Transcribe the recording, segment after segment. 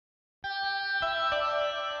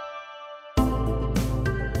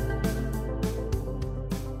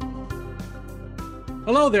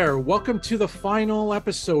Hello there. Welcome to the final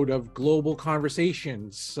episode of Global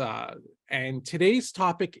Conversations. And today's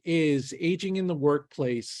topic is aging in the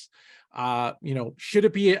workplace. Should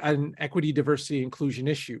it be an equity, diversity, inclusion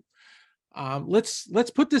issue? Let's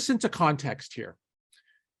put this into context here.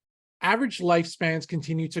 Average lifespans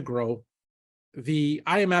continue to grow. The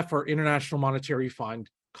IMF, or International Monetary Fund,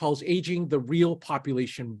 calls aging the real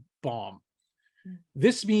population bomb.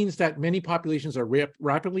 This means that many populations are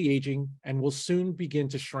rapidly aging and will soon begin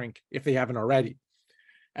to shrink if they haven't already.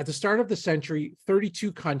 At the start of the century,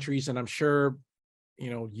 32 countries, and I'm sure,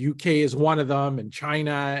 UK is one of them, and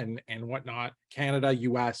China and whatnot, Canada,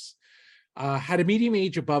 US, had a median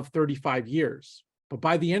age above 35 years. But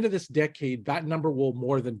by the end of this decade, that number will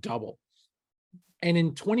more than double. And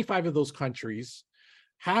in 25 of those countries,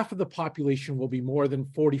 half of the population will be more than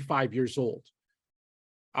 45 years old.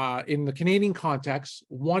 In the Canadian context,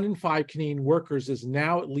 1 in 5 Canadian workers is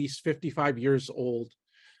now at least 55 years old,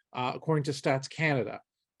 according to Stats Canada.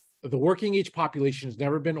 The working age population has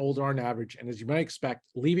never been older on average, and as you might expect,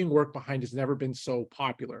 leaving work behind has never been so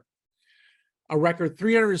popular. A record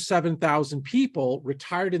 307,000 people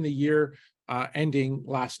retired in the year ending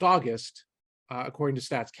last August, according to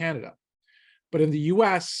Stats Canada. But in the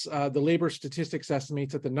US, the labor statistics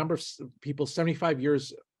estimates that the number of people 75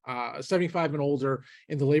 and older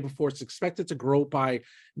in the labor force is expected to grow by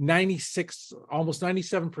 96, almost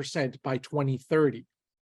 97% by 2030.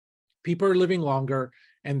 People are living longer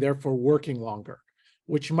and therefore working longer,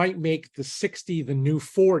 which might make the 60 the new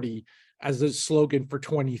 40 as a slogan for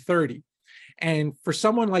 2030. And for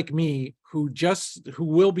someone like me who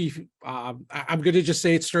will be, I'm going to just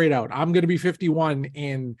say it straight out, I'm going to be 51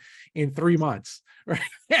 in 3 months, right?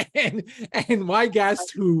 and my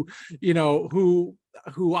guest who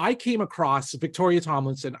I came across, Victoria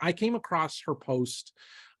Tomlinson, I came across her post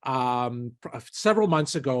several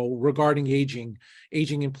months ago regarding aging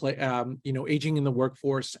in the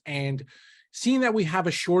workforce, and seeing that we have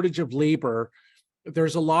a shortage of labor.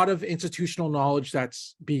 There's a lot of institutional knowledge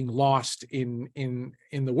that's being lost in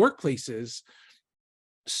the workplaces.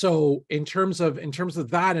 So in terms of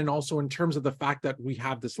that, and also in terms of the fact that we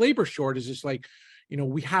have this labor shortage, it's like,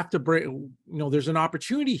 we have to bring, there's an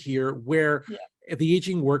opportunity here where the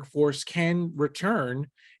aging workforce can return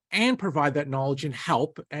and provide that knowledge and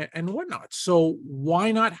help and whatnot. So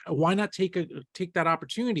why not take that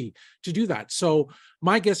opportunity to do that? So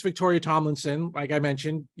my guest, Victoria Tomlinson, like I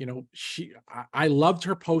mentioned, I loved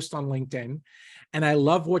her post on LinkedIn, and I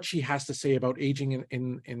love what she has to say about aging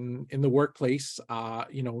in the workplace.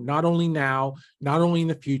 Not only now, not only in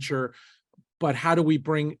the future, but how do we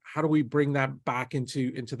bring that back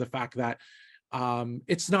into the fact that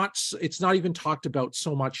it's not even talked about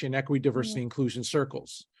so much in equity, diversity, inclusion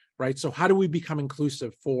circles. Right. So how do we become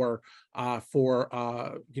inclusive for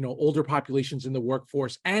older populations in the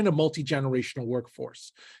workforce and a multi-generational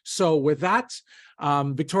workforce? So with that,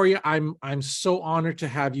 Victoria, I'm so honored to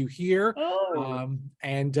have you here. I'm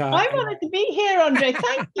honored to be here, Andre.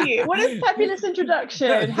 Thank you. What a fabulous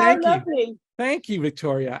introduction. How lovely. Thank you,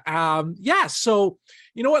 Victoria. So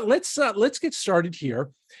you know what? Let's get started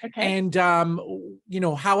here. Okay. And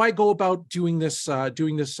how I go about doing this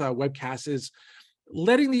webcast is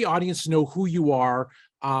letting the audience know who you are,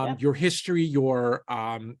 your history, your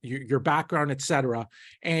background, etc.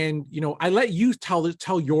 And I let you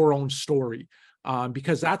tell your own story,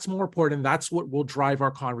 because that's more important. That's what will drive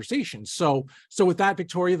our conversation. So with that,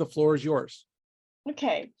 Victoria, the floor is yours.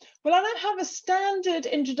 Okay. Well, I don't have a standard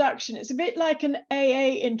introduction. It's a bit like an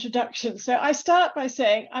AA introduction. So I start by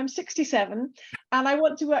saying I'm 67 and I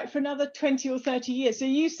want to work for another 20 or 30 years. So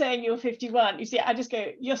you saying you're 51, you see, I just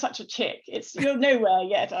go, you're such a chick. You're nowhere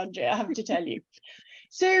yet, Andre, I have to tell you.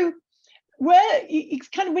 So it's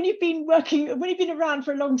kind of when you've been around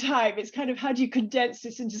for a long time, it's kind of, how do you condense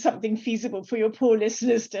this into something feasible for your poor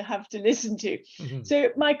listeners to have to listen to? Mm-hmm. So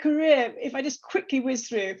my career, if I just quickly whiz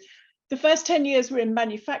through, the first 10 years were in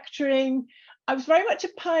manufacturing. I was very much a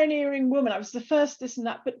pioneering woman. I was the first this and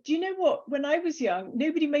that. But do you know what? When I was young,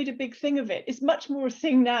 nobody made a big thing of it. It's much more a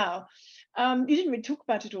thing now. You didn't really talk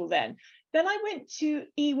about it all then. Then I went to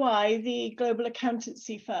EY, the global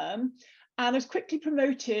accountancy firm, and I was quickly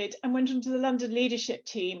promoted and went onto the London leadership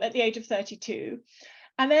team at the age of 32.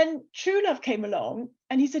 And then True Love came along,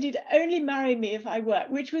 and he said he'd only marry me if I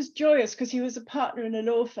worked, which was joyous because he was a partner in a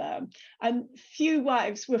law firm and few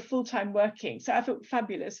wives were full-time working. So I felt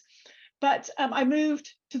fabulous. But I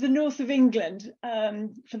moved to the north of England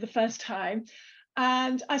for the first time.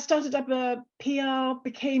 And I started up a PR,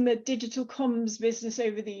 became a digital comms business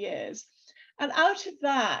over the years. And out of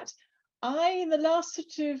that, in the last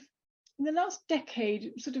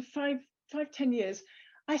decade, sort of 5-10 years,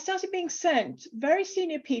 I started being sent very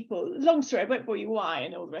senior people, long story, I won't bore you why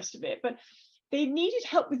and all the rest of it, but they needed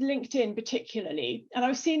help with LinkedIn particularly. And I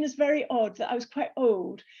was seen as very odd that I was quite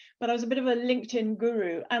old, but I was a bit of a LinkedIn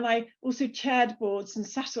guru. And I also chaired boards and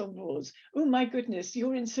sat on boards. Oh my goodness,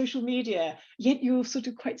 you're in social media, yet you're sort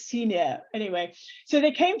of quite senior. Anyway, so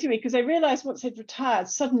they came to me because they realized once they'd retired,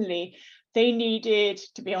 suddenly they needed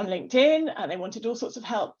to be on LinkedIn and they wanted all sorts of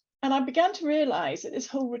help. And I began to realize that this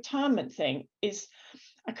whole retirement thing is,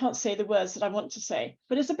 I can't say the words that I want to say,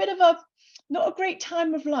 but it's a bit of a not a great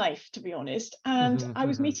time of life, to be honest. And I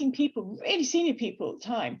was meeting people, really senior people at the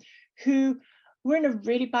time, who were in a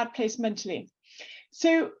really bad place mentally.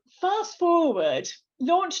 So fast forward,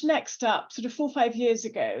 launched Next Up sort of 4 or 5 years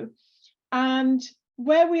ago. And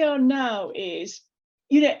where we are now is,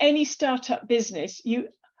 any startup business,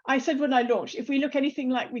 I said when I launched, if we look anything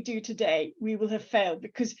like we do today, we will have failed,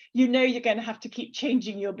 because you're going to have to keep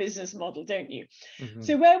changing your business model, don't you?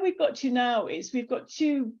 So where we've got to now is we've got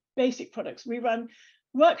 2 basic products. We run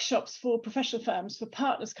workshops for professional firms, for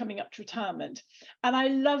partners coming up to retirement. And I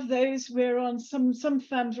love those. We're on some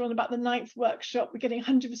firms are on about the 9th workshop. We're getting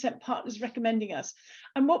 100% partners recommending us.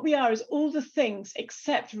 And what we are is all the things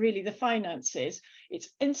except really the finances. It's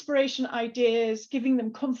inspiration, ideas, giving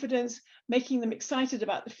them confidence, making them excited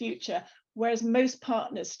about the future. Whereas most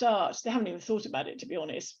partners they haven't even thought about it, to be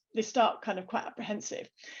honest. They start kind of quite apprehensive.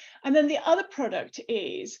 And then the other product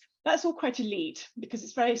that's all quite elite, because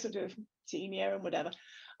it's very sort of senior and whatever.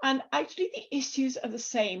 And actually the issues are the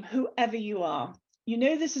same, whoever you are.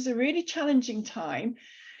 This is a really challenging time.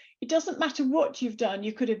 It doesn't matter what you've done.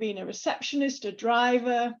 You could have been a receptionist, a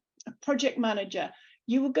driver, a project manager.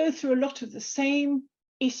 You will go through a lot of the same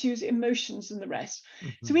issues, emotions, and the rest.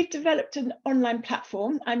 So we've developed an online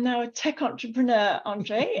platform. I'm now a tech entrepreneur,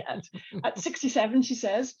 Andre, at 67, she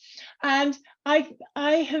says. And I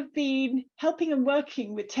have been helping and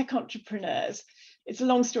working with tech entrepreneurs. It's a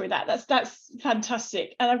long story. That's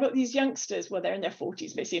fantastic. And I've got these youngsters, well, they're in their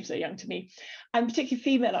 40s, they seem so young to me, and particularly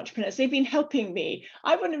female entrepreneurs. They've been helping me.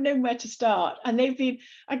 I wouldn't have known where to start. And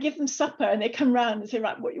I give them supper and they come round and say,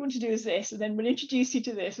 right, what you want to do is this, and then we'll introduce you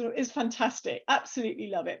to this. It's fantastic.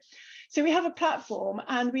 Absolutely love it. So we have a platform,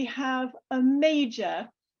 and we have a major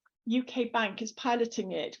UK bank is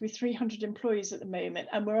piloting it with 300 employees at the moment,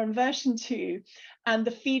 and we're on version 2, and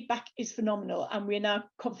the feedback is phenomenal, and we're now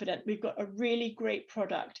confident we've got a really great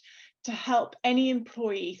product to help any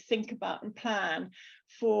employee think about and plan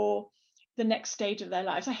for the next stage of their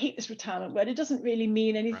lives. I hate this retirement word. It doesn't really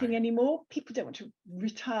mean anything anymore. People don't want to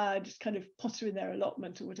retire, just kind of potter in their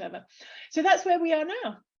allotment or whatever. So that's where we are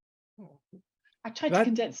now. I tried to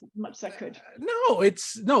condense as much as I could.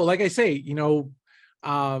 No, like I say,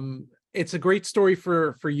 it's a great story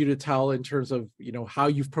for you to tell in terms of how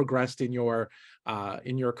you've progressed in your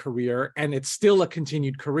career, and it's still a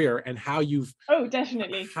continued career, and how you've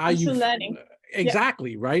definitely I'm still learning.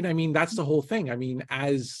 Exactly. Right. I mean, that's the whole thing. I mean,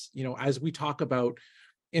 as we talk about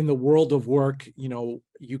in the world of work,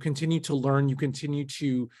 you continue to learn, you continue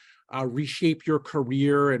to reshape your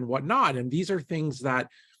career and whatnot, and these are things that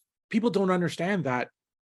people don't understand, that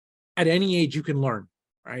at any age you can learn.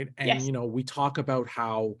 Right. And, we talk about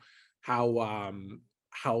how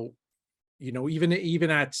even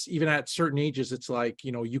at certain ages, it's like,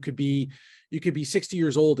 you could be 60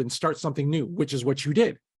 years old and start something new, which is what you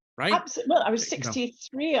did. Right. Absolutely. Well, I was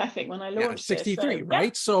 63, I think, when I launched 63, this,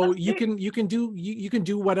 right? So you can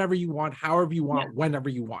do whatever you want, however you want, whenever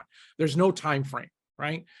you want. There's no time frame.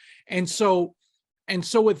 Right. And so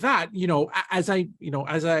with that, as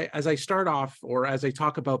I start off, or as I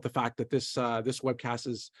talk about the fact that this webcast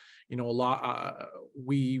is, a lot,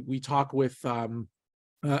 we talk with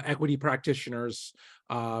equity practitioners,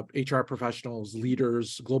 HR professionals,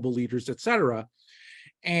 leaders, global leaders, etc.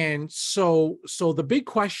 And so the big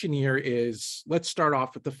question here is, let's start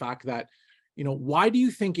off with the fact that, why do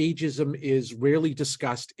you think ageism is rarely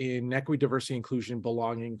discussed in equity, diversity, inclusion,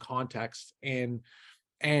 belonging context?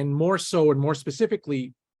 And more so, and more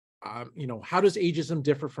specifically, how does ageism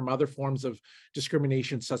differ from other forms of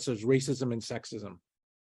discrimination, such as racism and sexism?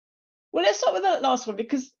 Well, let's start with that last one,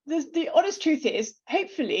 because the honest truth is,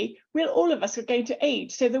 hopefully, all of us are going to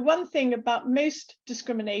age. So the one thing about most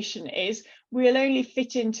discrimination is we'll only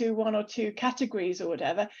fit into 1 or 2 categories or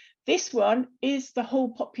whatever. This one is the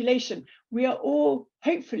whole population. We are all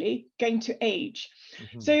hopefully going to age.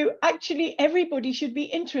 So actually, everybody should be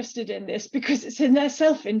interested in this, because it's in their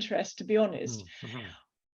self-interest, to be honest.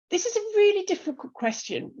 This is a really difficult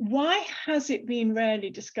question. Why has it been rarely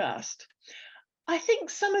discussed? I think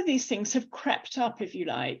some of these things have crept up, if you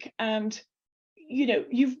like, and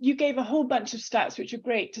you gave a whole bunch of stats which are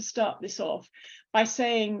great to start this off by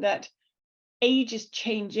saying that age is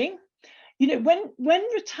changing. You know, when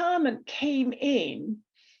retirement came in,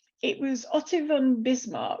 it was Otto von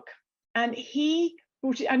Bismarck, and he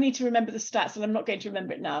brought it. I need to remember the stats, and I'm not going to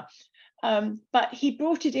remember it now. But he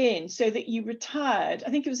brought it in so that you retired, I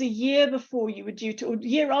think it was a year before you were due to, or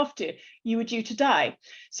year after you were due to die.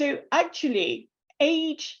 So actually,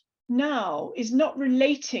 age now is not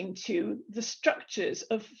relating to the structures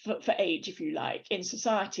of for age, if you like, in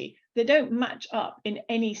society. They don't match up in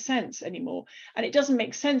any sense anymore. And it doesn't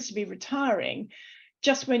make sense to be retiring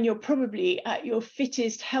just when you're probably at your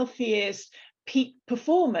fittest, healthiest, peak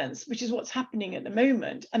performance, which is what's happening at the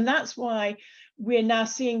moment. And that's why we're now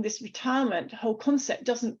seeing this retirement whole concept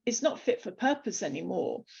it's not fit for purpose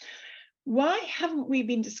anymore. Why haven't we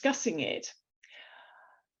been discussing it?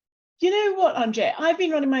 You know what, Andre, I've been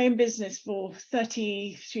running my own business for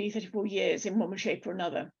 33, 34 years in one shape or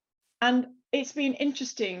another. And it's been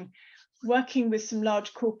interesting working with some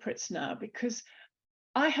large corporates now, because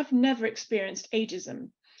I have never experienced ageism.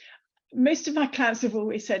 Most of my clients have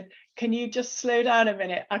always said, can you just slow down a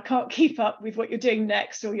minute? I can't keep up with what you're doing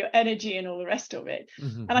next, or your energy and all the rest of it.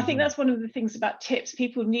 Mm-hmm, and I think that's one of the things about tips.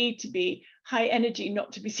 People need to be high energy,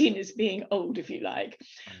 not to be seen as being old, if you like.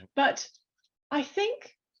 Right. But I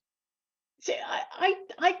think, see,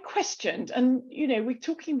 I questioned, and you know, we're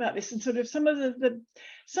talking about this, and sort of some of the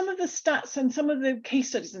stats and some of the case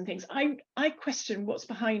studies and things. I question what's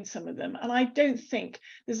behind some of them, and I don't think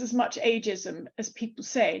there's as much ageism as people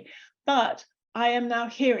say, but I am now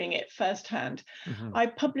hearing it firsthand. Mm-hmm. I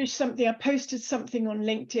posted something on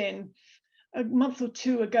LinkedIn a month or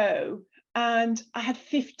two ago, and I had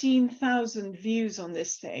 15,000 views on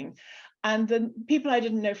this thing. And the people I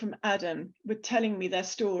didn't know from Adam were telling me their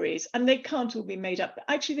stories, and they can't all be made up.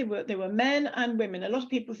 Actually, they were men and women. A lot of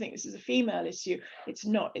people think this is a female issue. It's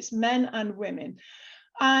not. It's men and women.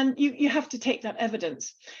 And you have to take that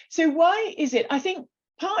evidence. So why is it? I think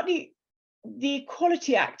partly the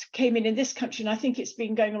Equality Act came in this country, and I think it's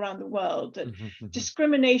been going around the world, that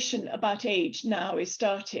discrimination about age now is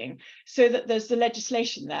starting, so that there's the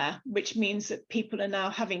legislation there, which means that people are now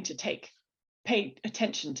having to pay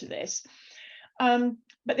attention to this.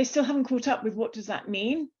 But they still haven't caught up with what does that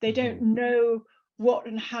mean. They don't know what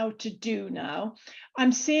and how to do now.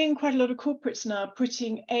 I'm seeing quite a lot of corporates now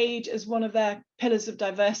putting age as one of their pillars of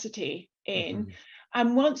diversity in.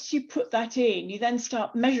 And once you put that in, you then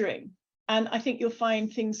start measuring. And I think you'll find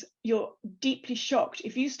things, you're deeply shocked.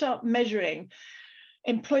 If you start measuring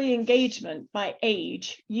employee engagement by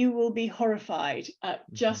age, you will be horrified at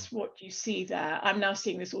just what you see there. I'm now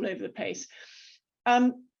seeing this all over the place.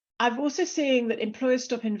 I'm also seeing that employers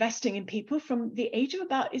stop investing in people from the age of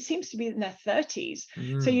about, it seems to be in their 30s.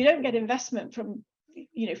 So you don't get investment from,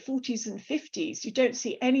 you know, 40s and 50s. You don't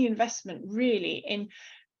see any investment really in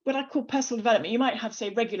what I call personal development. You might have,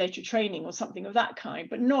 say, regulatory training or something of that kind,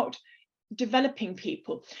 but not developing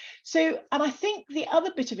people. So, and I think the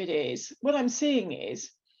other bit of it is, what I'm seeing is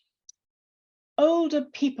older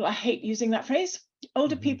people, I hate using that phrase,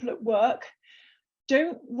 older people at work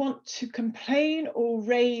don't want to complain or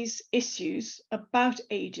raise issues about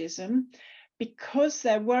ageism because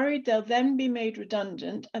they're worried they'll then be made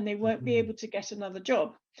redundant and they won't be able to get another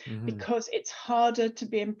job because it's harder to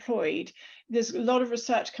be employed. There's a lot of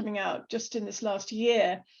research coming out just in this last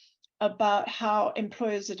year about how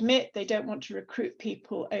employers admit they don't want to recruit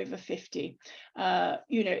people over 50.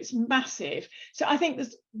 You know, it's massive. So I think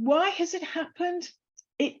why has it happened?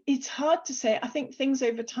 It's hard to say. I think things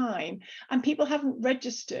over time, and people haven't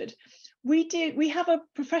registered. We have a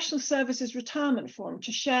professional services retirement forum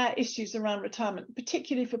to share issues around retirement,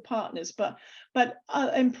 particularly for partners, but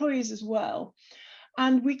employees as well.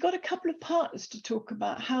 And we got a couple of partners to talk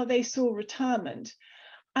about how they saw retirement.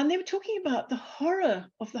 And they were talking about the horror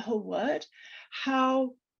of the whole word,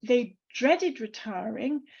 how they dreaded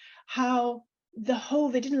retiring, how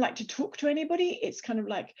they didn't like to talk to anybody. It's kind of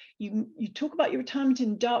like you talk about your retirement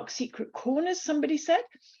in dark secret corners, somebody said.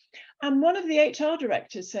 And one of the HR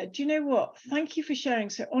directors said, do you know what? Thank you for sharing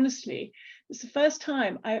so honestly. It's the first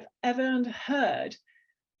time I've ever heard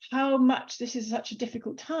how much this is such a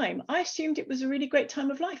difficult time. I assumed it was a really great time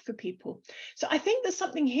of life for people. So I think there's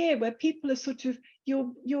something here where people are sort of,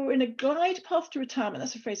 you're in a glide path to retirement.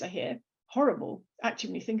 That's a phrase I hear. Horrible,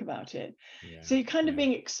 actually, when you think about it. Yeah, so you're kind of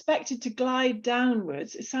being expected to glide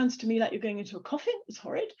downwards. It sounds to me like you're going into a coffin. It's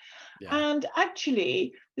horrid. Yeah. And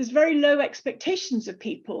actually, there's very low expectations of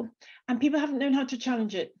people, and people haven't known how to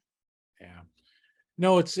challenge it. Yeah.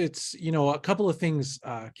 No, it's you know, a couple of things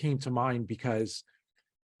came to mind, because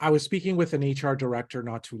I was speaking with an HR director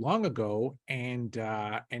not too long ago, and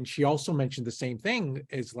she also mentioned the same thing.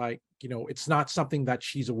 Is like, it's not something that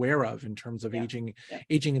she's aware of in terms of Yeah.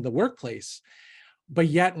 aging in the workplace. But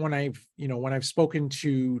yet, when I've spoken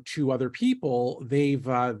to other people,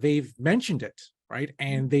 they've mentioned it, right,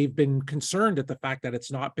 and they've been concerned at the fact that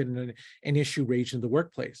it's not been an issue raised in the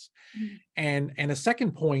workplace. And a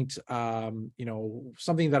second point,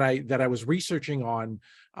 something that I was researching on,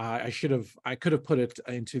 I could have put it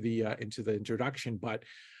into the introduction, but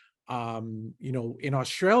in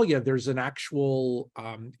Australia, there's an actual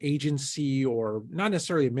agency, or not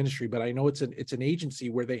necessarily a ministry, but I know it's an agency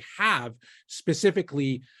where they have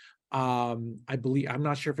specifically, I believe, I'm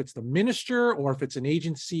not sure if it's the minister or if it's an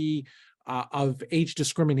agency of age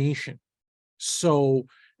discrimination. So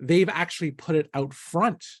they've actually put it out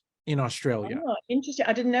front in Australia. Oh, interesting.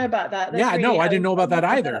 I didn't know about that. That's Yeah, really, no, I didn't know about that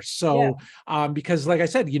either. Yeah. So, because like I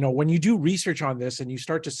said, when you do research on this and you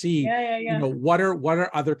start to see, what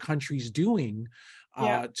are other countries doing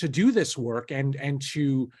to do this work and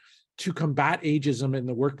to combat ageism in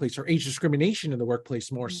the workplace, or age discrimination in the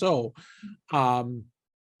workplace more so,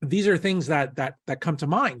 these are things that come to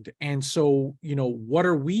mind. And so, what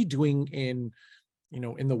are we doing in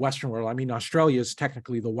the Western world? I mean, Australia is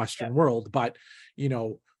technically the Western world, but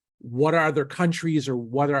what are other countries, or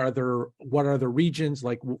what are other regions,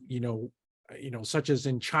 like such as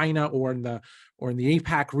in China or in the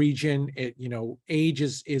APAC region? Age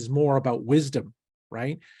is more about wisdom,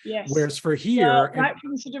 right? Yes. Whereas for here,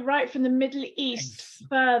 right from the Middle East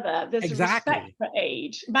further, there's a respect for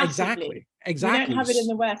age massively. Exactly. We don't have it in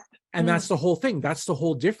the West. And that's the whole thing. That's the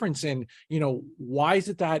whole difference in, why is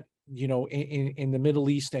it that, in the Middle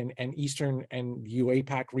East and Eastern and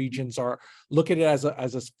APAC regions are look at it as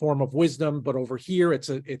a form of wisdom, but over here it's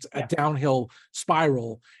a downhill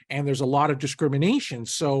spiral, and there's a lot of discrimination.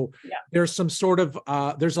 So there's some sort of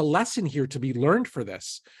there's a lesson here to be learned for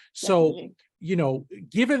this. So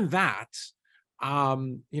given that,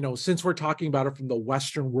 since we're talking about it from the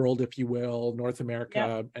Western world, if you will, North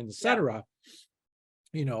America, and etc.,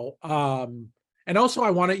 and also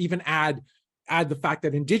I want to even add the fact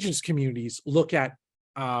that Indigenous communities look at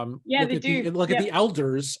the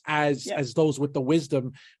elders as those with the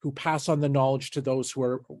wisdom, who pass on the knowledge to those who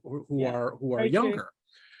are younger.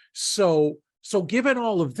 So given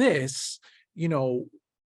all of this,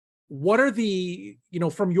 what are the,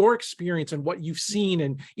 from your experience and what you've seen,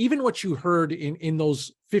 and even what you heard in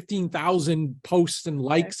those 15,000 posts and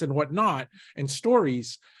likes and whatnot and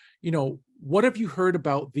stories, what have you heard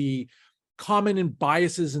about the common and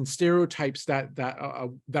biases and stereotypes that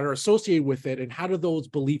are associated with it, and how do those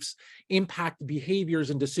beliefs impact behaviors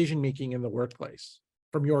and decision making in the workplace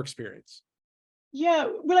from your experience? Yeah,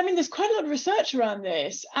 well, I mean, there's quite a lot of research around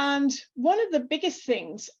this, and one of the biggest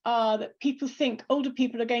things are that people think older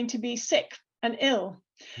people are going to be sick and ill.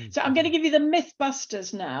 So I'm going to give you the myth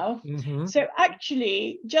busters now. So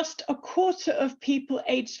actually, just a quarter of people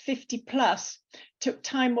aged 50 plus took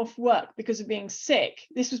time off work because of being sick.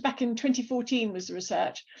 This was back in 2014 was the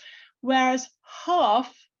research, whereas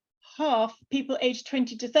half people aged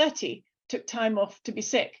 20 to 30 took time off to be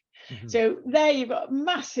sick. So there you've got a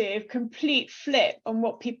massive, complete flip on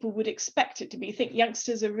what people would expect it to be. I think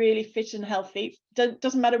youngsters are really fit and healthy.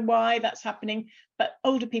 Doesn't matter why that's happening, but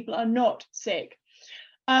older people are not sick.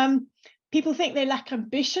 People think they lack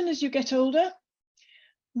ambition as you get older.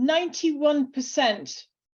 91%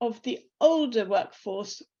 of the older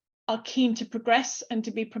workforce are keen to progress and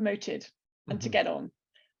to be promoted and to get on.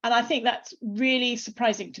 And I think that's really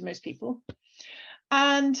surprising to most people.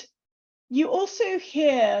 And you also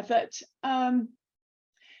hear that, I'm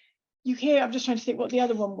just trying to think what the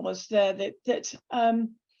other one was there, that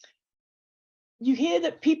you hear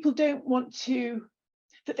that people don't want to,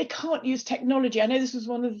 that they can't use technology. I know this was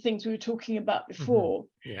one of the things we were talking about before.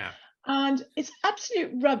 And it's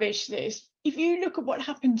absolute rubbish, this. If you look at what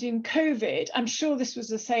happened in COVID, I'm sure this was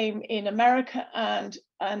the same in America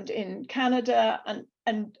and in Canada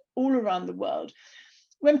and all around the world.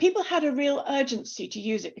 When people had a real urgency to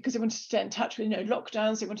use it because they wanted to stay in touch with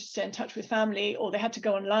lockdowns, they wanted to stay in touch with family, or they had to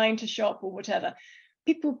go online to shop or whatever,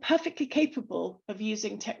 people were perfectly capable of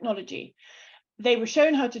using technology. They were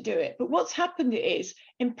shown how to do it. But what's happened is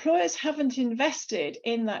employers haven't invested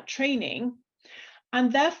in that training,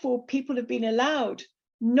 and therefore people have been allowed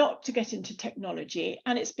not to get into technology,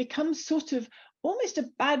 and it's become sort of almost a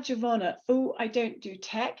badge of honor. Oh, I don't do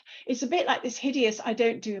tech. It's a bit like this hideous I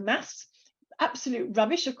don't do maths. Absolute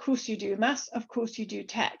rubbish. Of course you do maths, of course you do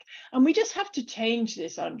tech. And we just have to change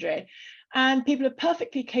this, Andre. And people are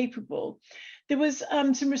perfectly capable. There was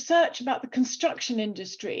some research about the construction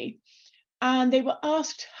industry, and they were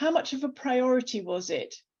asked how much of a priority was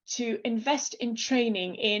it to invest in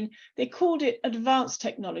training in, they called it advanced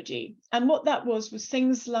technology. And what that was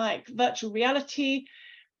things like virtual reality,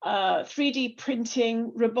 3D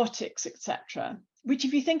printing, robotics, etc. Which,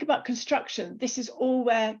 if you think about construction, this is all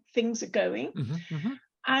where things are going.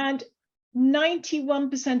 And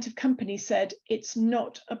 91% of companies said it's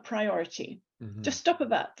not a priority. Just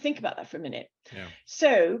think about that for a minute.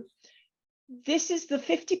 So this is the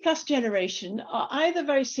 50+ generation are either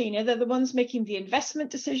very senior, they're the ones making the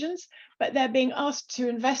investment decisions, but they're being asked to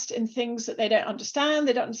invest in things that they don't understand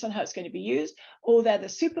how it's going to be used, or they're the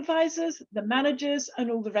supervisors, the managers,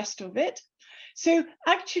 and all the rest of it. So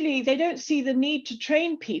actually, they don't see the need to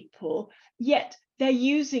train people, yet they're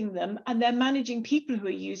using them and they're managing people who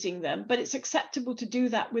are using them, but it's acceptable to do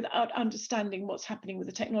that without understanding what's happening with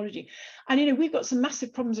the technology. And we've got some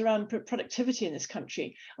massive problems around productivity in this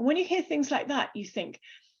country. And when you hear things like that, you think,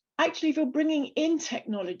 actually, if you're bringing in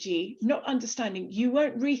technology, not understanding, you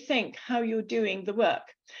won't rethink how you're doing the work.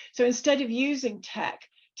 So instead of using tech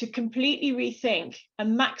to completely rethink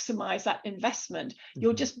and maximize that investment,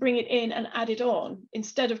 you'll just bring it in and add it on,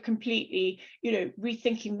 instead of completely,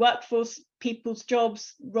 rethinking workforce, people's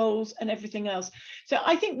jobs, roles, and everything else. So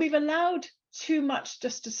I think we've allowed too much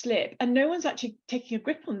just to slip, and no one's actually taking a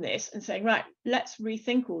grip on this and saying, right, let's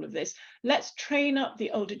rethink all of this. Let's train up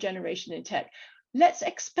the older generation in tech. Let's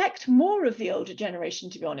expect more of the older generation,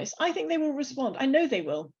 to be honest. I think they will respond. I know they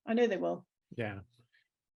will. Yeah.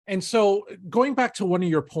 And so going back to one of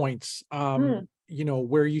your points,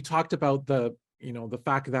 where you talked about the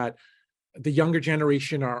fact that the younger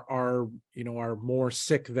generation are more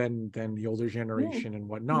sick than the older generation and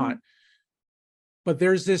whatnot. But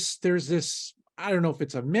there's this, I don't know if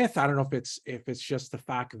it's a myth. I don't know if it's just the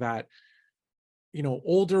fact that,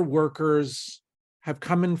 older workers have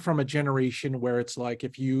come in from a generation where it's like,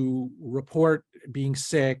 if you report being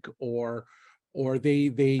sick or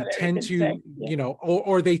they tend to,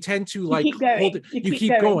 or they tend to like hold it, you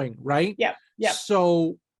keep going, right? Yeah.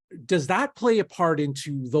 So does that play a part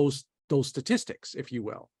into those statistics, if you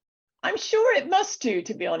will? I'm sure it must do,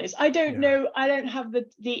 to be honest. I don't know. I don't have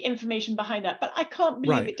the information behind that, but I can't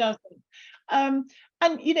believe it doesn't. And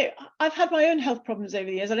I've had my own health problems over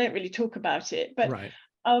the years. I don't really talk about it, but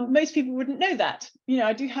most people wouldn't know that.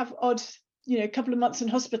 I do have odd, a couple of months in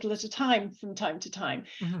hospital at a time from time to time.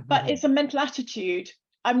 But it's a mental attitude.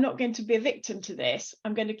 I'm not going to be a victim to this.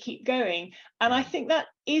 I'm going to keep going. And I think that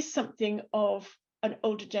is something of an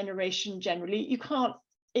older generation generally.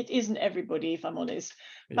 It isn't everybody, if I'm honest,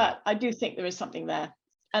 but I do think there is something there.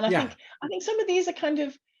 And I think some of these are kind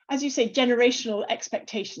of, as you say, generational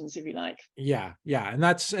expectations, if you like. Yeah. And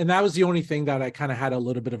that was the only thing that I kind of had a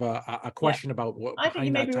little bit of a question about. I think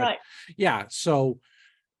you may be right. Yeah. So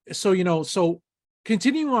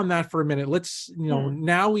continuing on that for a minute, let's,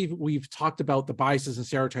 now we've talked about the biases and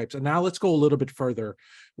stereotypes, and now let's go a little bit further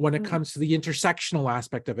when it comes to the intersectional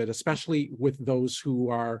aspect of it, especially with those who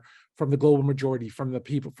are from the global majority, from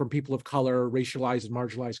people of color, racialized and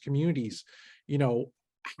marginalized communities.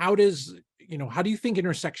 How do you think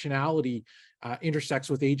intersectionality intersects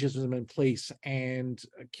with ageism in place? And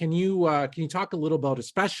can you talk a little about,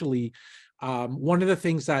 especially one of the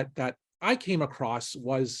things that I came across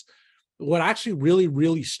was what actually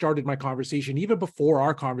really started my conversation, even before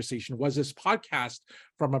our conversation, was this podcast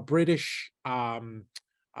from a British podcast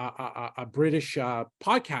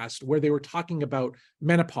where they were talking about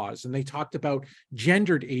menopause, and they talked about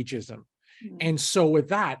gendered ageism. And so with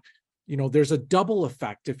that, there's a double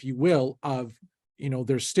effect, if you will, of,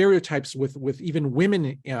 there's stereotypes with even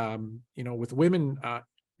women, with women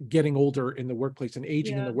getting older in the workplace and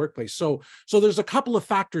aging in the workplace. So there's a couple of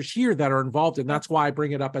factors here that are involved, and that's why I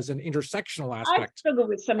bring it up as an intersectional aspect. I struggle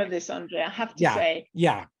with some of this, Andre, I have to say.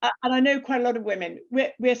 Yeah. And I know quite a lot of women.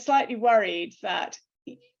 We're slightly worried that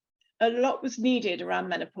a lot was needed around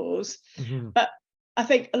menopause, but I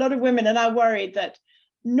think a lot of women are now worried that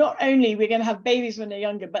not only we're going to have babies when they're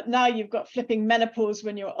younger, but now you've got flipping menopause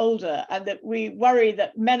when you're older, and that we worry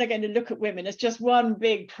that men are going to look at women as just one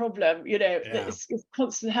big problem, that it's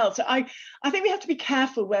constant health. So I think we have to be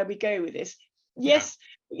careful where we go with this. Yes,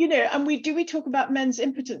 and we talk about men's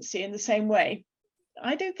impotency in the same way?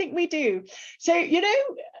 I don't think we do. So,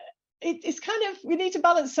 it's kind of, we need to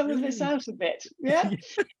balance some of this out a bit. Yeah.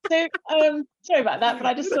 So sorry about that, but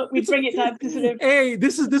I just thought we'd bring it down to sort of, hey,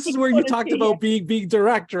 this is where you talked about being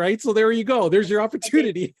direct, right? So there you go. There's your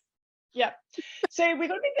opportunity. Okay. Yeah. So we've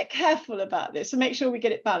got to be a bit careful about this and make sure we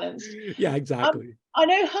get it balanced. Yeah, exactly. I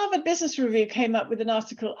know Harvard Business Review came up with an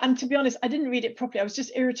article, and to be honest, I didn't read it properly. I was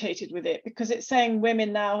just irritated with it because it's saying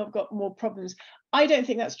women now have got more problems. I don't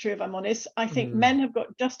think that's true, if I'm honest. I think men have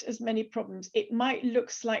got just as many problems. It might look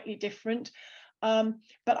slightly different.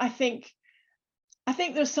 But I think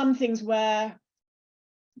there's some things where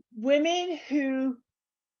women who,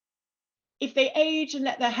 if they age and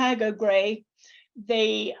let their hair go grey,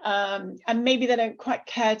 they and maybe they don't quite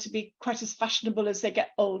care to be quite as fashionable as they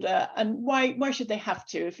get older, and why should they have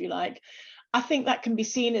to, if you like? I think that can be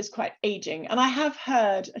seen as quite aging. And I have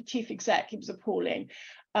heard a chief exec, he was appalling,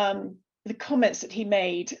 the comments that he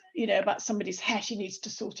made, you know, about somebody's hair, she needs to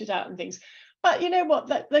sort it out and things. But you know what,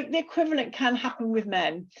 like the equivalent can happen with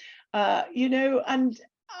men, you know, and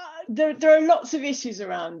there are lots of issues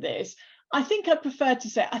around this. I think I prefer to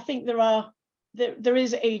say I think there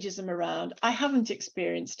is ageism around. I haven't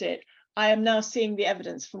experienced it. I am now seeing the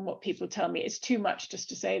evidence from what people tell me. It's too much just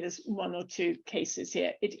to say there's one or two cases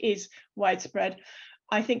here. It is widespread.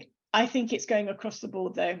 I think it's going across the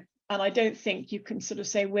board though. And I don't think you can sort of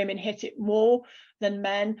say women hit it more than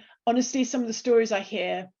men. Honestly, some of the stories I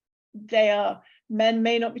hear, men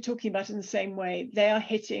may not be talking about it in the same way. They are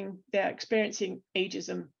experiencing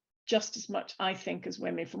ageism just as much, I think, as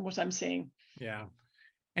women, from what I'm seeing. Yeah.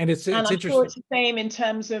 And it's I'm interesting. sure it's the same in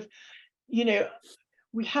terms of, you know,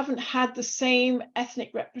 we haven't had the same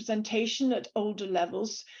ethnic representation at older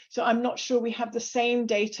levels. So I'm not sure we have the same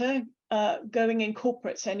data going in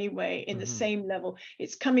corporates anyway, in the same level.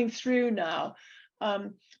 It's coming through now.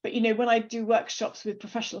 But, you know, when I do workshops with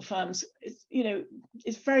professional firms,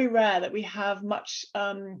 it's very rare that we have much,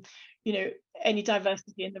 you know, any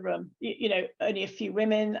diversity in the room. You know, only a few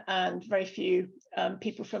women and very few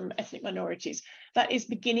people from ethnic minorities. That is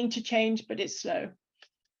beginning to change, but it's slow.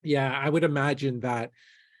 Yeah, I would imagine that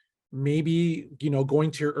maybe, you know, going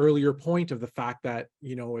to your earlier point of the fact that,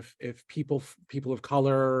 you know, if people of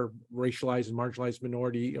color, racialized and marginalized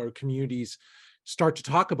minority or communities start to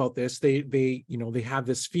talk about this, they you know, they have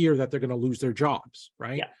this fear that they're going to lose their jobs,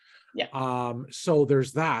 right? Yeah. So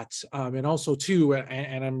there's that. And also too,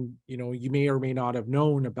 and I'm, you know, you may or may not have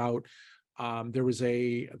known about, there was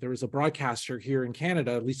a broadcaster here in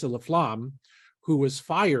Canada, Lisa Laflamme, who was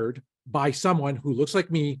fired by someone who looks like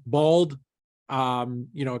me, bald,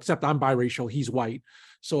 you know, except I'm biracial, he's white.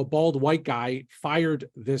 So a bald white guy fired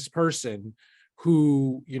this person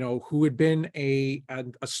who, you know, who had been a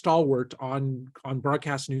stalwart on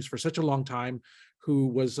broadcast news for such a long time, who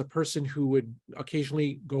was a person who would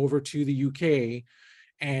occasionally go over to the UK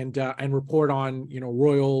and report on, you know,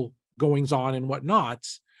 royal goings on and whatnot.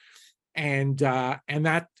 And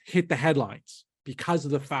that hit the headlines because of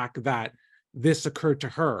the fact that this occurred to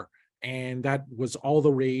her. And that was all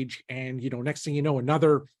the rage. And, you know, next thing you know,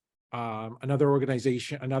 another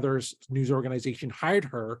organization, another news organization hired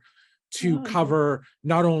her to cover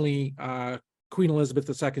not only Queen Elizabeth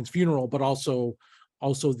II's funeral, but also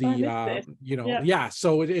the, you know, yeah.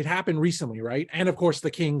 So it happened recently, right? And of course the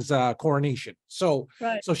King's coronation. So,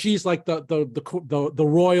 so she's like the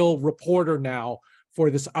royal reporter now for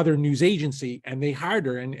this other news agency, and they hired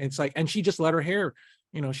her, and it's like, and she just let her hair,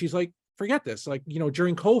 you know, she's like, forget this. Like, you know,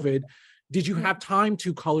 during COVID, did you have time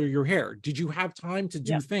to color your hair? Did you have time to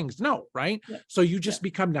do things? No, right? So you just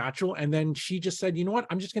become natural. And then she just said, you know what?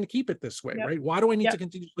 I'm just going to keep it this way, right? Why do I need to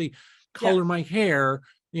continuously color my hair?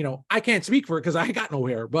 You know, I can't speak for it because I got no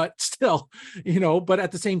hair, but still, you know, but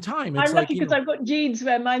at the same time, it's I'm like, lucky because I've got genes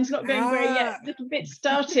where mine's not going grey yet, a little bit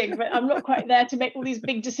starting, but I'm not quite there to make all these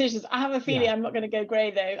big decisions. I have a feeling I'm not going to go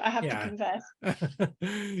grey though. I have to confess.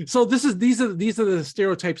 So these are the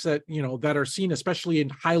stereotypes that, you know, that are seen, especially in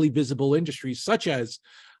highly visible industries, such as,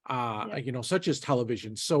 you know, such as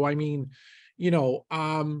television. So, I mean, you know,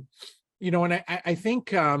 and I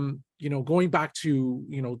think, you know, going back to,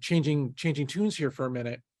 you know, changing tunes here for a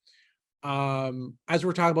minute, as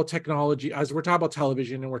we're talking about technology, as we're talking about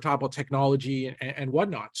television, and we're talking about technology and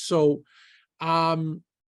whatnot. So,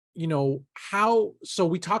 you know, so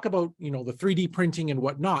we talk about, you know, the 3D printing and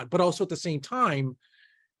whatnot, but also at the same time,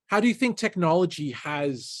 how do you think technology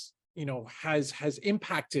has, you know, has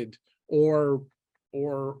impacted or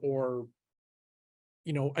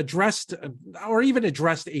you know, addressed or even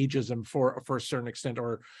addressed ageism for a certain extent,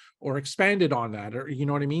 or expanded on that, or, you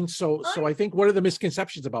know what I mean? So I think, what are the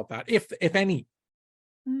misconceptions about that, if any?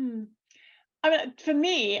 I mean, for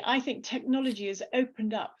me, I think technology has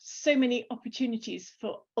opened up so many opportunities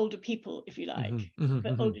for older people, if you like,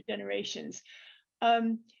 for older generations.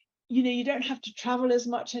 You know, you don't have to travel as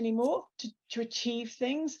much anymore to achieve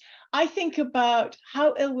things. I think about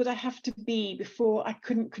how ill would I have to be before I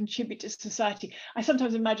couldn't contribute to society. I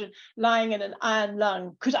sometimes imagine lying in an iron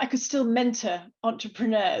lung, I could still mentor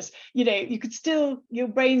entrepreneurs. You know, you could still, your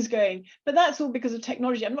brain's going, but that's all because of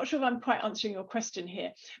technology. I'm not sure if I'm quite answering your question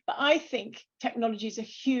here, but I think technology is a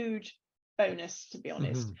huge bonus, to be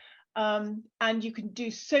honest. and you can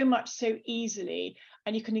do so much so easily,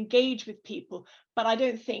 and you can engage with people. But I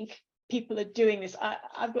don't think people are doing this.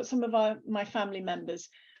 I've got some of my family members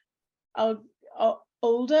are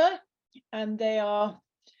older, and they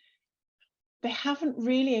haven't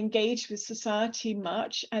really engaged with society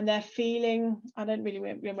much, and they're feeling, I don't really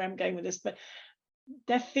remember where I'm going with this, but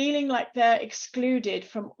they're feeling like they're excluded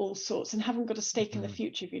from all sorts and haven't got a stake in the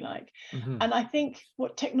future, if you like. And I think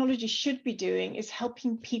what technology should be doing is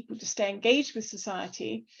helping people to stay engaged with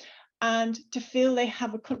society and to feel they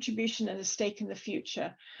have a contribution and a stake in the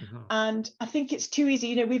future. And I think it's too easy.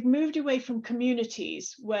 You know, we've moved away from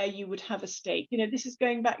communities where you would have a stake. You know, this is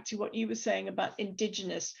going back to what you were saying about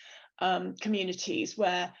Indigenous communities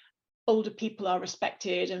where older people are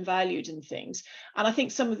respected and valued and things. And I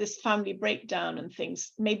think some of this family breakdown and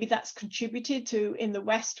things, maybe that's contributed to, in the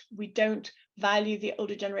West, we don't value the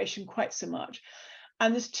older generation quite so much.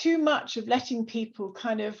 And there's too much of letting people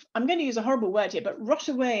kind of, I'm going to use a horrible word here, but rot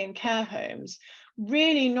away in care homes,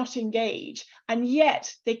 really not engage. And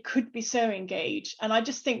yet they could be so engaged. And I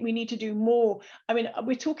just think we need to do more. I mean,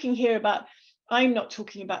 we're talking here about, I'm not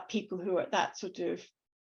talking about people who are at that sort of,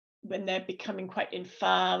 when they're becoming quite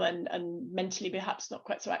infirm and mentally perhaps not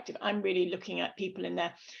quite so active. I'm really looking at people in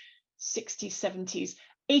their 60s, 70s,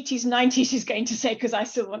 80s, 90s is going to say, because I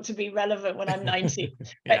still want to be relevant when I'm 90.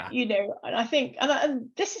 Yeah. But, you know, and I think, and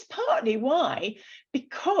this is partly why,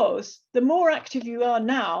 because the more active you are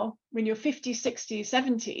now, when you're 50s, 60s,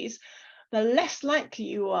 70s, the less likely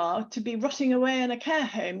you are to be rotting away in a care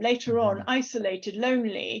home later on, isolated,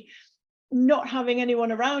 lonely, not having anyone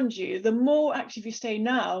around you. The more active you stay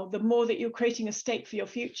now, the more that you're creating a stake for your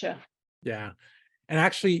future. Yeah. And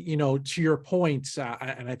actually, you know, to your point,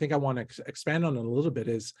 and I think I want to expand on it a little bit,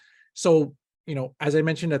 is so, you know, as I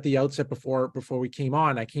mentioned at the outset before we came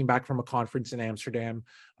on, I came back from a conference in Amsterdam,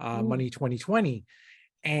 Money 2020.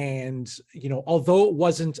 And, you know, although it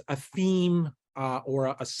wasn't a theme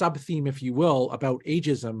or a sub theme, if you will, about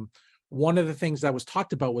ageism, one of the things that was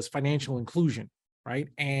talked about was financial inclusion. Right.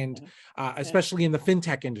 And especially in the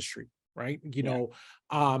fintech industry, right. You know,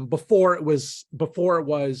 before it was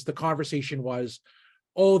the conversation was,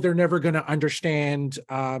 oh, they're never going to understand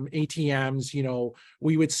ATMs. You know,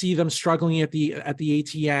 we would see them struggling at the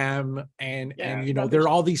ATM, and you know, there are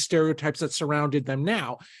all these stereotypes that surrounded them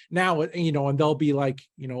now, you know, and they'll be like,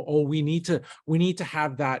 you know, oh, we need to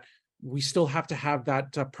have that. We still have to have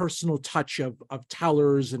that personal touch of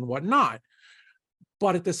tellers and whatnot.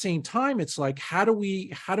 But at the same time, it's like, how do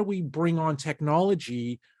we bring on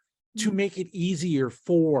technology to make it easier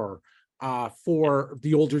for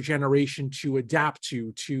the older generation to adapt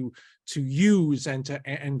to use and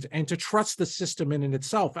to trust the system in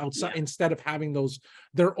itself outside, instead of having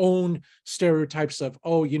their own stereotypes of,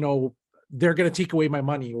 oh, you know, they're going to take away my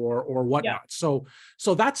money or whatnot. So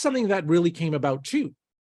that's something that really came about too.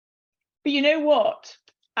 But you know what?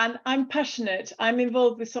 And I'm passionate. I'm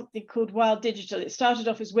involved with something called Wild Digital. It started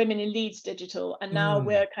off as Women in Leeds Digital, and now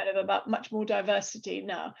we're kind of about much more diversity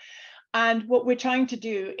now. And what we're trying to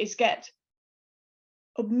do is get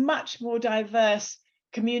a much more diverse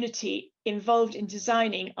community involved in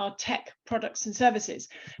designing our tech products and services.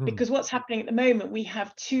 Because what's happening at the moment, we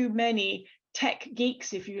have too many tech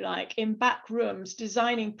geeks, if you like, in back rooms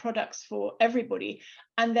designing products for everybody,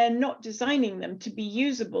 and they're not designing them to be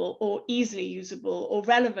usable or easily usable or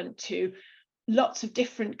relevant to lots of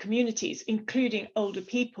different communities, including older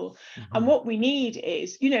people. And what we need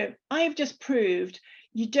is, you know, I've just proved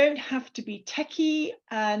you don't have to be techie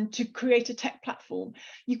and to create a tech platform.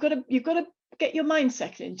 You've got to get your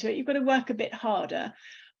mindset into it. You've got to work a bit harder.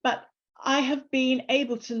 But I have been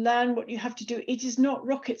able to learn what you have to do. It is not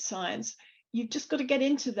rocket science. You've just got to get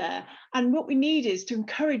into there. And what we need is to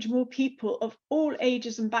encourage more people of all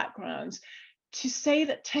ages and backgrounds to say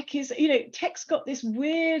that tech is, you know, tech's got this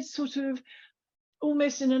weird sort of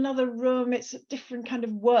almost in another room, it's a different kind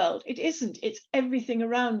of world. It isn't, it's everything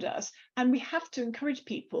around us. And we have to encourage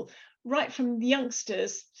people, right from the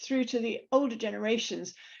youngsters through to the older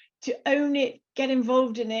generations, to own it, get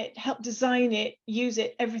involved in it, help design it, use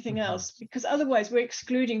it, everything else, because otherwise we're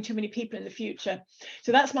excluding too many people in the future.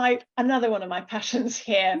 So that's another one of my passions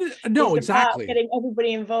here. No, exactly. Getting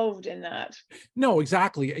everybody involved in that. No,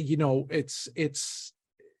 exactly. You know, it's,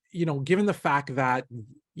 you know, given the fact that,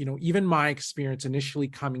 you know, even my experience initially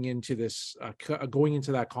coming into this, going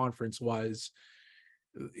into that conference was,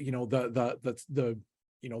 you know, the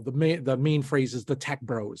main phrase is the tech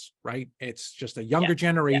bros, right? It's just a younger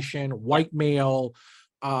generation, white male,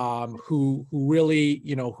 who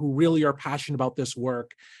really are passionate about this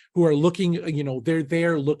work, who are looking, you know,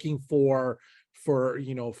 they're looking for for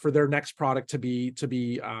their next product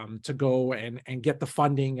to go and get the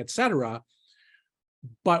funding, etc.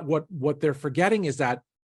 But what they're forgetting is that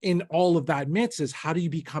in all of that midst is, how do you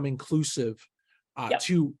become inclusive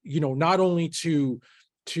to, not only to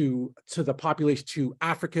the population, to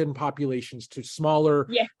African populations, to smaller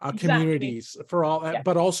communities, for all that,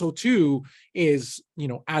 but also too is,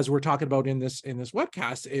 as we're talking about in this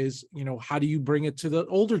webcast, is, how do you bring it to the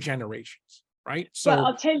older generations, right? So well,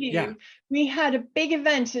 I'll tell you, we had a big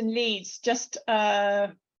event in Leeds just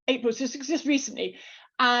April, just recently,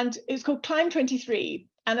 and it's called Climb 23.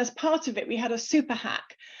 And as part of it, we had a super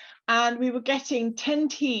hack, and we were getting 10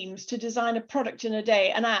 teams to design a product in a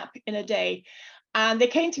day, an app in a day. And they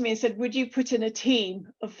came to me and said, would you put in a team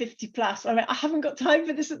of 50 plus? I mean, I haven't got time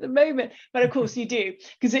for this at the moment, but of course you do,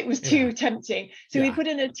 because it was too tempting. So we put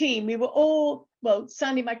in a team. We were all, well,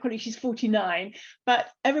 Sandy, my colleague, she's 49, but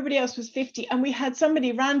everybody else was 50. And we had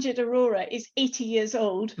somebody, Ranjit Arora, is 80 years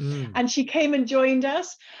old, and she came and joined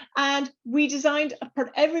us. And we designed a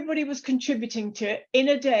product. Everybody was contributing to it. In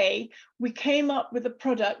a day, we came up with a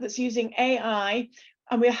product that's using AI,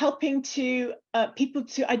 and we're helping to people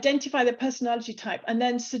to identify their personality type and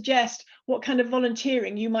then suggest what kind of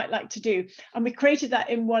volunteering you might like to do. And we created that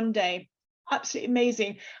in one day. Absolutely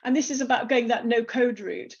amazing. And this is about going that no code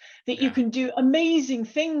route, that you can do amazing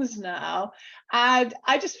things now. And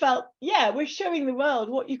I just felt, we're showing the world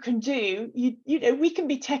what you can do. You know, we can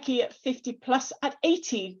be techie at 50 plus at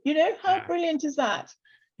 80. How brilliant is that?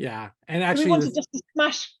 Yeah. And actually, we wanted just to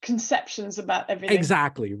smash conceptions about everything.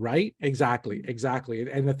 Exactly. Right. Exactly.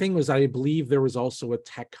 And the thing was, I believe there was also a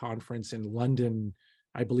tech conference in London,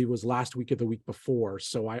 I believe it was last week or the week before.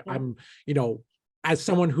 So I'm, as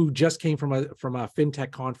someone who just came from a fintech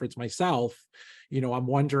conference myself, I'm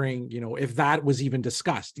wondering, if that was even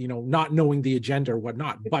discussed, not knowing the agenda or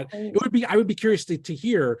whatnot. But I would be curious to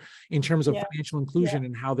hear in terms of financial inclusion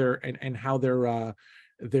and how they're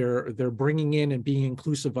bringing in and being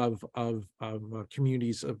inclusive of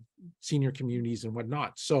communities, of senior communities and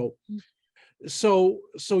whatnot. So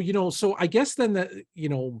I guess then that,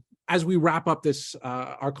 as we wrap up this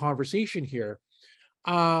our conversation here,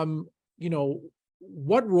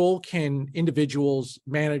 what role can individuals,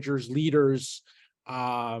 managers, leaders,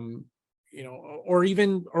 or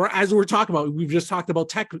as we're talking about, we've just talked about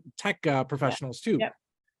tech professionals too.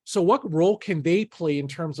 So what role can they play in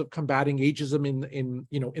terms of combating ageism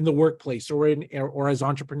in the workplace or as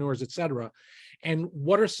entrepreneurs, et cetera? And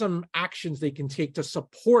what are some actions they can take to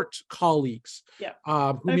support colleagues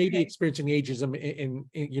who may be experiencing ageism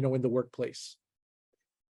in the workplace?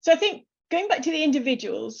 So I think going back to the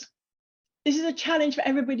individuals, this is a challenge for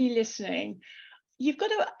everybody listening. You've got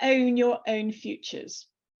to own your own futures.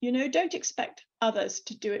 Don't expect others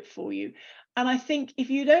to do it for you. And I think if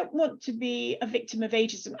you don't want to be a victim of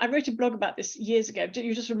ageism, I wrote a blog about this years ago.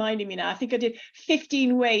 You're just reminding me now. I think I did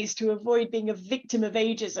 15 ways to avoid being a victim of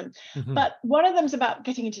ageism. But one of them is about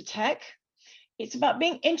getting into tech. It's about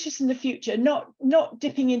being interested in the future, not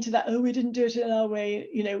dipping into that, we didn't do it in our way.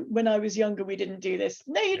 When I was younger, we didn't do this.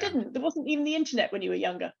 No, you didn't. There wasn't even the internet when you were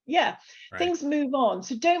younger. Things move on.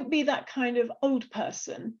 So don't be that kind of old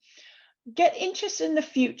person. Get interested in the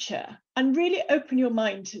future and really open your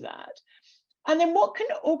mind to that. And then what can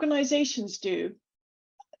organizations do?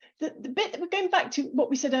 The bit that we're going back to what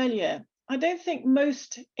we said earlier, I don't think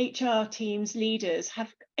most HR teams, leaders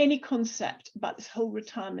have any concept about this whole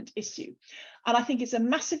retirement issue. And I think it's a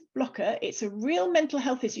massive blocker. It's a real mental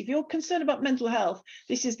health issue. If you're concerned about mental health,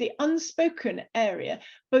 this is the unspoken area,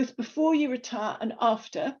 both before you retire and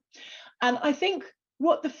after. And I think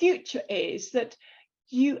what the future is that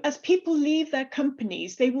as people leave their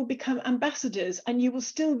companies, they will become ambassadors, and you will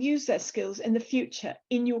still use their skills in the future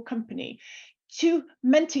in your company to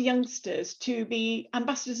mentor youngsters, to be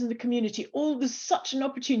ambassadors in the community. There's such an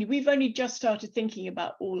opportunity. We've only just started thinking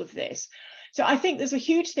about all of this. So I think there's a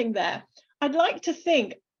huge thing there. I'd like to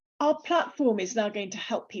think our platform is now going to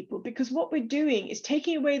help people, because what we're doing is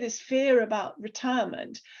taking away this fear about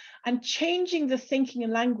retirement and changing the thinking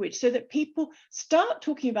and language so that people start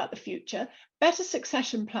talking about the future, better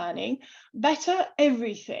succession planning, better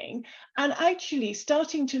everything, and actually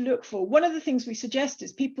starting to look for, one of the things we suggest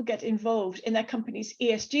is people get involved in their company's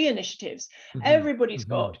ESG initiatives. Everybody's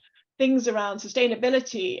got things around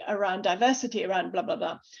sustainability, around diversity, around blah, blah,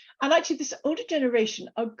 blah. And actually this older generation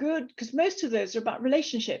are good, because most of those are about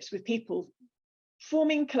relationships with people,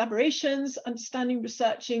 forming collaborations, understanding,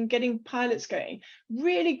 researching, getting pilots going,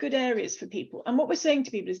 really good areas for people. And what we're saying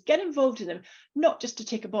to people is get involved in them, not just to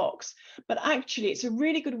tick a box, but actually it's a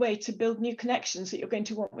really good way to build new connections that you're going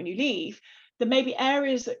to want when you leave. there may be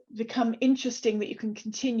areas that become interesting that you can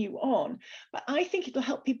continue on, but I think it'll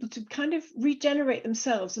help people to kind of regenerate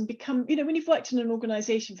themselves and become, you know, when you've worked in an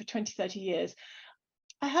organization for 20, 30 years,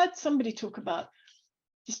 I heard somebody talk about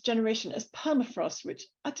this generation as permafrost, which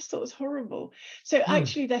I just thought was horrible. So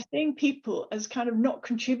actually they're seeing people as kind of not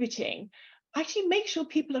contributing. Actually make sure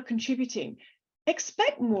people are contributing,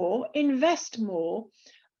 expect more, invest more,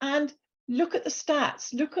 and look at the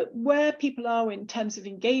stats, look at where people are in terms of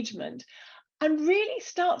engagement, and really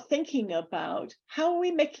start thinking about how are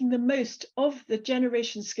we making the most of the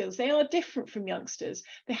generation skills. They are different from youngsters.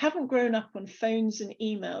 They haven't grown up on phones and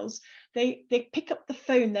emails. They pick up the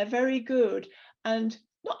phone, they're very good. And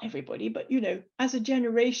not everybody, but, you know, as a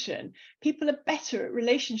generation, people are better at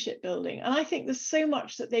relationship building. And I think there's so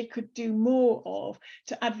much that they could do more of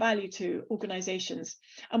to add value to organizations.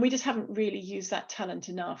 And we just haven't really used that talent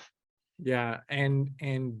enough. Yeah. And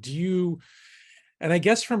do you, and I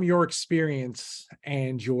guess from your experience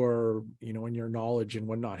and your, you know, and your knowledge and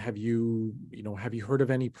whatnot, have you heard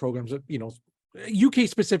of any programs that, you know, UK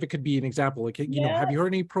specific could be an example, like, you know, have you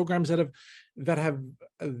heard any programs that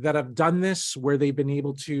have done this, where they've been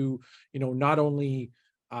able to, you know, not only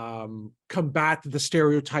combat the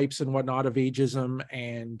stereotypes and whatnot of ageism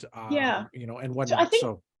and you know, and So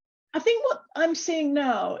whatnot? I think what I'm seeing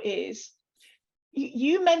now is,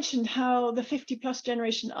 you mentioned how the 50+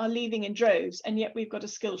 generation are leaving in droves, and yet we've got a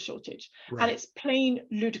skill shortage. Right. And it's plain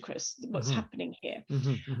ludicrous what's happening here.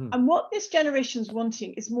 Mm-hmm. And what this generation's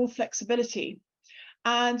wanting is more flexibility.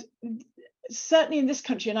 And certainly in this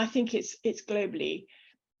country, and I think it's globally,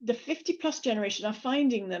 the 50+ generation are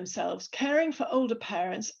finding themselves caring for older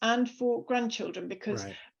parents and for grandchildren, because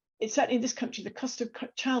it's certainly in this country, the cost of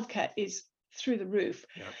childcare is through the roof.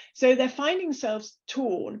 So they're finding themselves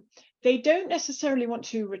torn. They don't necessarily want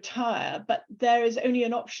to retire, but there is only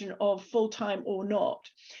an option of full-time or not.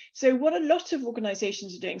 So what a lot of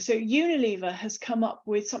organizations are doing, so Unilever has come up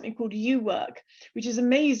with something called UWork, which is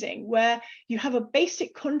amazing, where you have a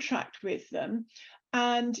basic contract with them,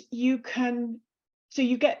 and you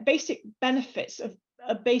get basic benefits of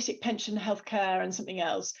a basic pension, healthcare, and something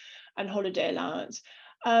else, and holiday allowance.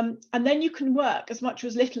 And then you can work as much or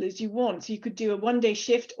as little as you want. So you could do a 1-day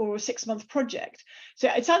shift or a 6-month project. So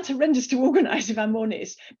it sounds horrendous to organize, if I'm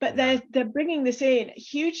honest, but they're bringing this in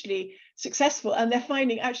hugely successful. And they're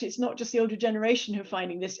finding, actually, it's not just the older generation who are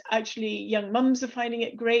finding this. Actually, young mums are finding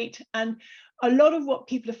it great. And a lot of what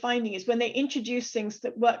people are finding is when they introduce things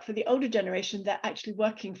that work for the older generation, they're actually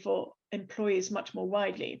working for employees much more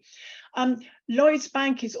widely. Lloyds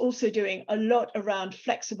Bank is also doing a lot around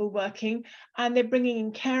flexible working, and they're bringing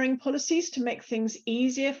in caring policies to make things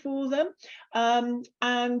easier for them.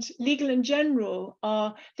 And Legal & General,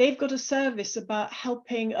 they've got a service about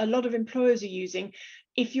helping, a lot of employers are using,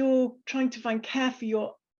 if you're trying to find care for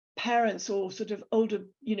your parents or sort of older,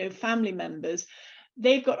 you know, family members.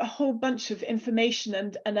 They've got a whole bunch of information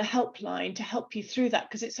and a helpline to help you through that,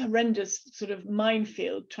 because it's a horrendous sort of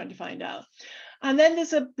minefield trying to find out. And then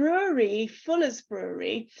there's a brewery, Fuller's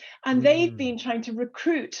Brewery, and they've been trying to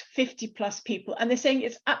recruit 50+ people, and they're saying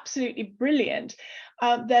it's absolutely brilliant.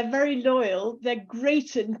 They're very loyal. They're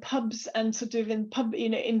great in pubs and sort of in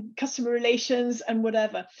in customer relations and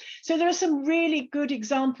whatever. So there are some really good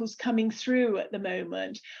examples coming through at the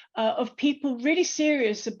moment of people really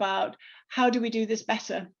serious about how do we do this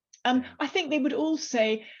better. I think they would all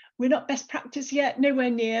say, we're not best practice yet, nowhere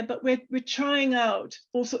near, but we're trying out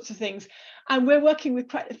all sorts of things. And we're working with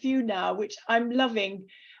quite a few now, which I'm loving.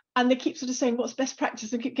 And they keep sort of saying, what's best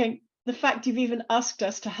practice? And keep going, the fact you've even asked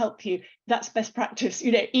us to help you, that's best practice.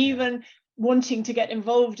 You know, even wanting to get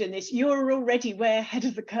involved in this, you're already way ahead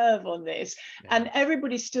of the curve on this. And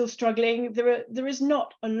everybody's still struggling. There is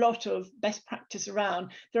not a lot of best practice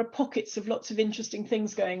around. There are pockets of lots of interesting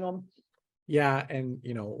things going on. Yeah, and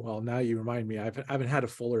you know, well, now you remind me, I haven't had a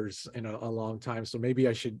Fuller's in a long time, so maybe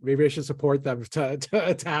I should support them to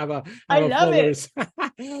have a Fuller's.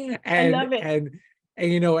 I love it.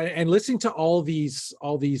 And you know, and listening to all these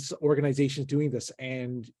organizations doing this,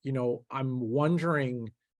 and you know, I'm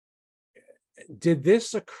wondering, did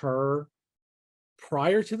this occur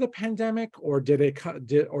prior to the pandemic, or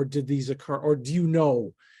did these occur, or do you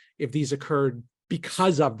know if these occurred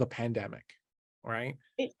because of the pandemic? Right.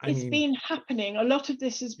 It's been happening. A lot of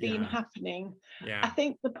this has been happening. Yeah. I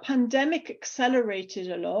think the pandemic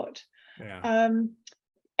accelerated a lot. Yeah.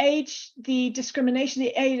 The discrimination,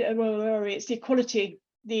 it's the Equality,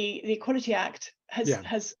 the Equality Act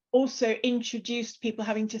has also introduced people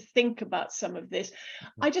having to think about some of this.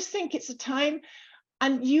 I just think it's a time,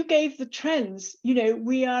 and you gave the trends, you know,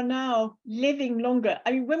 we are now living longer.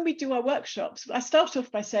 I mean, when we do our workshops, I start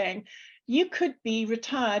off by saying, you could be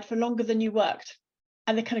retired for longer than you worked.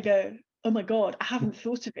 And they kind of go, oh my God, I haven't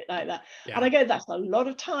thought of it like that. Yeah. And I go, that's a lot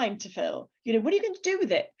of time to fill. You know, what are you going to do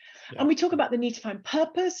with it? Yeah. And we talk about the need to find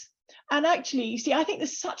purpose. And actually, you see, I think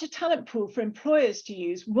there's such a talent pool for employers to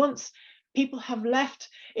use once people have left.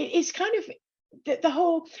 It's kind of the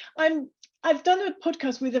whole, I've done a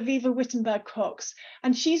podcast with Aviva Wittenberg-Cox,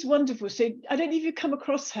 and she's wonderful. So I don't know if you come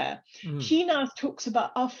across her. She now talks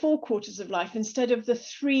about our 4 quarters of life instead of the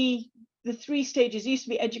three stages. It used to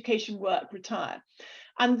be education, work, retire.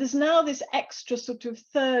 And there's now this extra sort of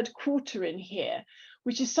 3rd quarter in here,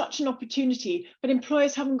 which is such an opportunity, but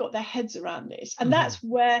employers haven't got their heads around this. And that's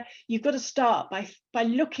where you've got to start by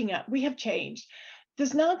looking at, we have changed.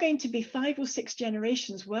 There's now going to be 5 or 6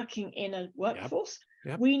 generations working in a workforce.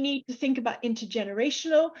 Yep. We need to think about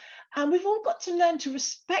intergenerational, and we've all got to learn to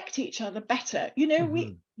respect each other better. You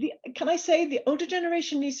know, can I say the older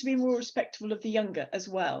generation needs to be more respectful of the younger as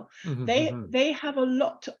well. They have a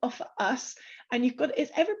lot to offer us, and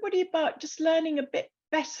it's everybody about just learning a bit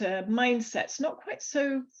better mindsets, not quite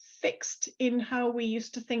so fixed in how we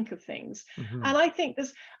used to think of things. And I think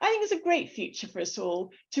there's a great future for us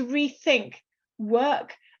all to rethink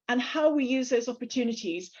work and how we use those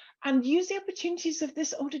opportunities, and use the opportunities of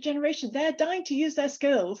this older generation. They're dying to use their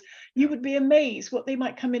skills. You would be amazed what they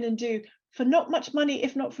might come in and do for not much money,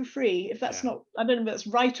 if not for free. If that's not, I don't know if that's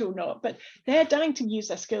right or not, but they're dying to use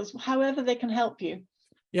their skills however they can help you.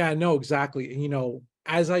 Yeah, no, exactly. And, you know,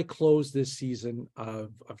 as I close this season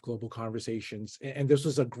of Global Conversations, and this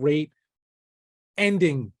was a great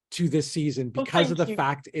ending to this season because of the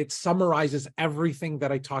fact it summarizes everything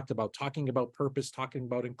that I talked about, talking about purpose, talking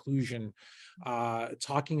about inclusion,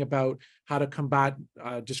 talking about how to combat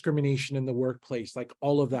discrimination in the workplace, like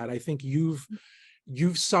all of that. I think you've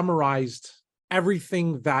summarized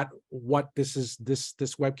everything that what this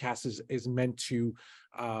webcast is meant to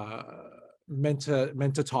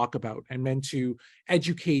talk about, and meant to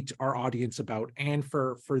educate our audience about, and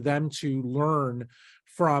for them to learn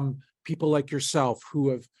from people like yourself who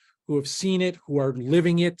have seen it, who are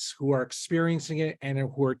living it, who are experiencing it, and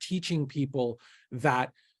who are teaching people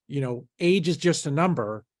that, you know, age is just a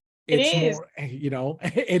number. It's more, you know,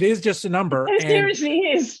 it is just a number. It seriously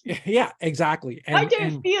is. Yeah, exactly. And I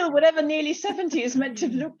don't feel whatever nearly 70 is meant to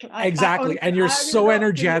look like. Exactly. And you're so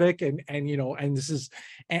energetic, and you know, and this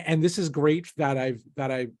is great that I've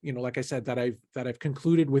you know, like I said, that I've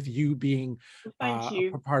concluded with you being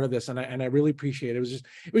a part of this, and I really appreciate it.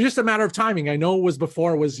 It was just a matter of timing. I know it was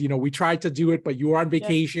before, you know, we tried to do it, but you were on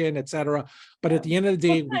vacation, etc. But at the end of the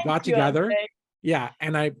day, we got together. Yeah,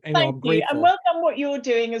 and I'm grateful. And welcome what you're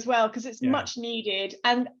doing as well, because it's much needed.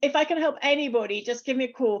 And if I can help anybody, just give me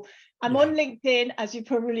a call. I'm on LinkedIn, as you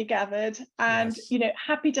probably gathered, and you know,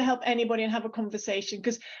 happy to help anybody and have a conversation,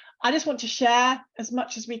 because I just want to share as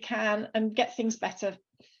much as we can and get things better.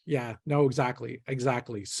 Yeah, no, exactly.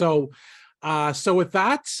 So with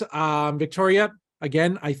that, Victoria,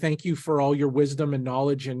 again, I thank you for all your wisdom and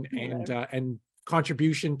knowledge and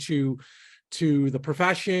contribution to the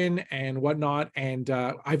profession and whatnot. And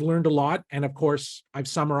I've learned a lot. And of course, I've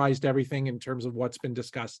summarized everything in terms of what's been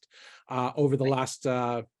discussed over the last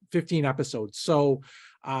 15 episodes. So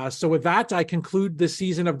with that, I conclude this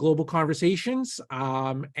season of Global Conversations.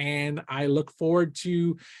 And I look forward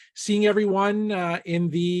to seeing everyone in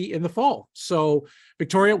the fall. So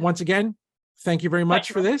Victoria, once again, thank you very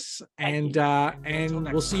much for this. And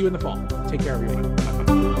we'll see you in the fall. Take care, everyone. Bye.